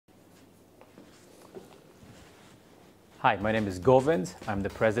Hi, my name is Govind. I'm the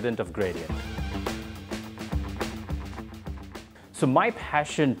president of Gradiant. So my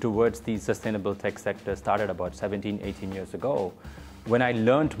passion towards the sustainable tech sector started about 17, 18 years ago when I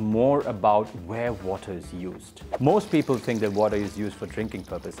learned more about where water is used. Most people think that water is used for drinking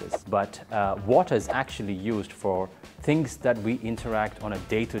purposes, but water is actually used for things that we interact on a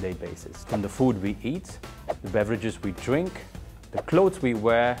day-to-day basis. From the food we eat, the beverages we drink, the clothes we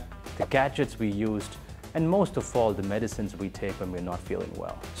wear, the gadgets we used, and most of all, the medicines we take when we're not feeling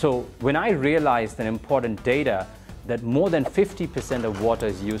well. So when I realized an important data that more than 50% of water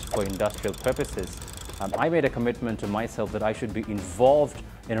is used for industrial purposes, I made a commitment to myself that I should be involved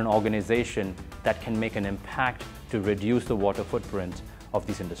in an organization that can make an impact to reduce the water footprint of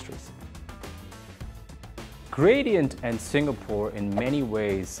these industries. Gradient and Singapore in many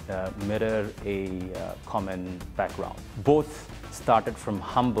ways mirror a common background. Both started from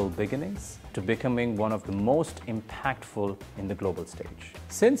humble beginnings to becoming one of the most impactful in the global stage.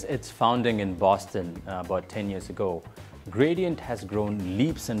 Since its founding in Boston about 10 years ago, Gradient has grown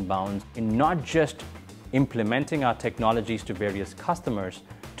leaps and bounds in not just implementing our technologies to various customers,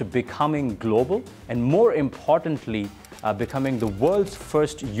 to becoming global, and more importantly, becoming the world's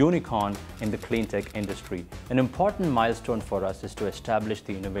first unicorn in the clean tech industry. An important milestone for us is to establish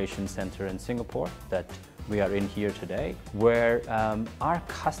the Innovation Center in Singapore that we are in here today, where our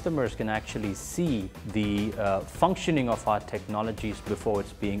customers can actually see the functioning of our technologies before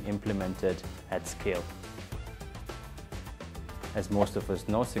it's being implemented at scale. As most of us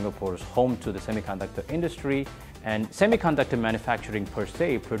know, Singapore is home to the semiconductor industry, and semiconductor manufacturing per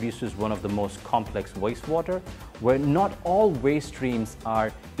se produces one of the most complex wastewater, where not all waste streams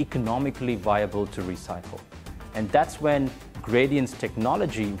are economically viable to recycle. And that's when Gradient's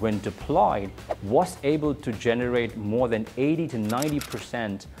technology, when deployed, was able to generate more than 80 to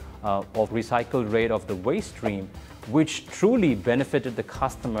 90% of recycle rate of the waste stream, which truly benefited the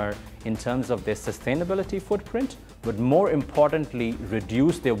customer in terms of their sustainability footprint, but more importantly,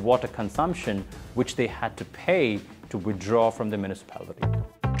 reduced their water consumption, which they had to pay to withdraw from the municipality.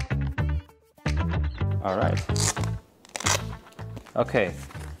 All right. Okay,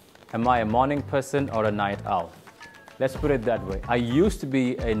 am I a morning person or a night owl? Let's put it that way. I used to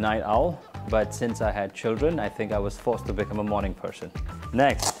be a night owl, but since I had children, I think I was forced to become a morning person.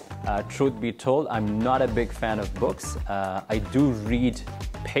 Next, truth be told, I'm not a big fan of books. I do read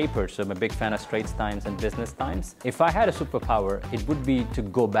papers, so I'm a big fan of Straits Times and Business Times. If I had a superpower, it would be to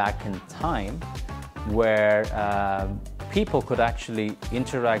go back in time where people could actually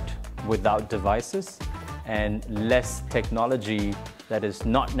interact without devices and less technology that is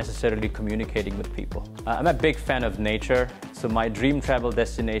not necessarily communicating with people. I'm a big fan of nature, so my dream travel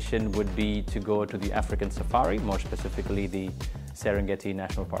destination would be to go to the African safari, more specifically the Serengeti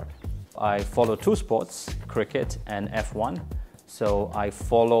National Park. I follow two sports, cricket and F1. So I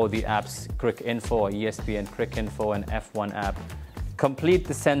follow the apps Cricinfo or ESPN Cricinfo and F1 app. Complete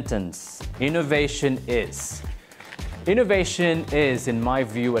the sentence. Innovation is. Innovation is, in my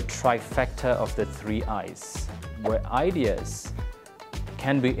view, a trifecta of the three I's, where ideas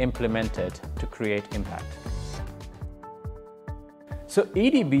can be implemented to create impact. So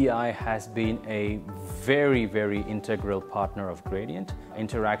EDBI has been a very, very integral partner of Gradiant.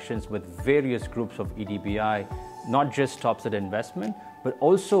 Interactions with various groups of EDBI not just stops at investment, but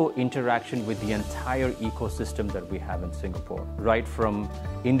also interaction with the entire ecosystem that we have in Singapore, right from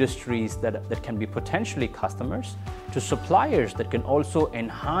industries that can be potentially customers to suppliers that can also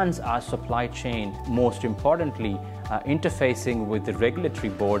enhance our supply chain, most importantly, interfacing with the regulatory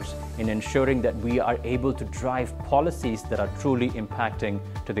boards in ensuring that we are able to drive policies that are truly impacting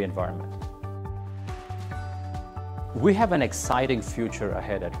to the environment. We have an exciting future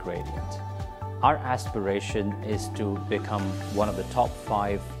ahead at Gradiant. Our aspiration is to become one of the top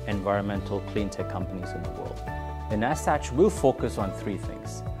 5 environmental clean tech companies in the world. And as such, we'll focus on 3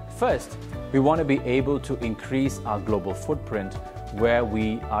 things. First, we want to be able to increase our global footprint where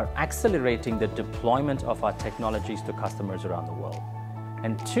we are accelerating the deployment of our technologies to customers around the world.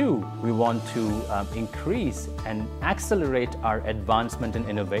 And 2, we want to increase and accelerate our advancement in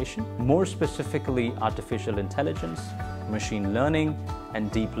innovation, more specifically artificial intelligence, machine learning,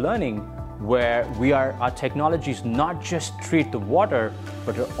 and deep learning, where our technologies not just treat the water,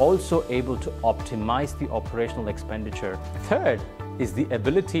 but are also able to optimize the operational expenditure. Third is the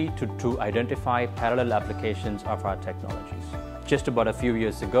ability to identify parallel applications of our technologies. Just about a few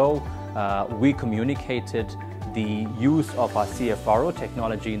years ago, we communicated the use of our CFRO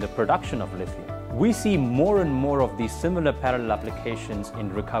technology in the production of lithium. We see more and more of these similar parallel applications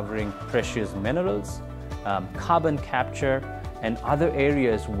in recovering precious minerals, carbon capture, and other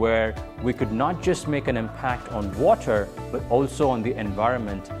areas where we could not just make an impact on water, but also on the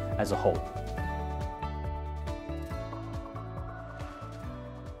environment as a whole.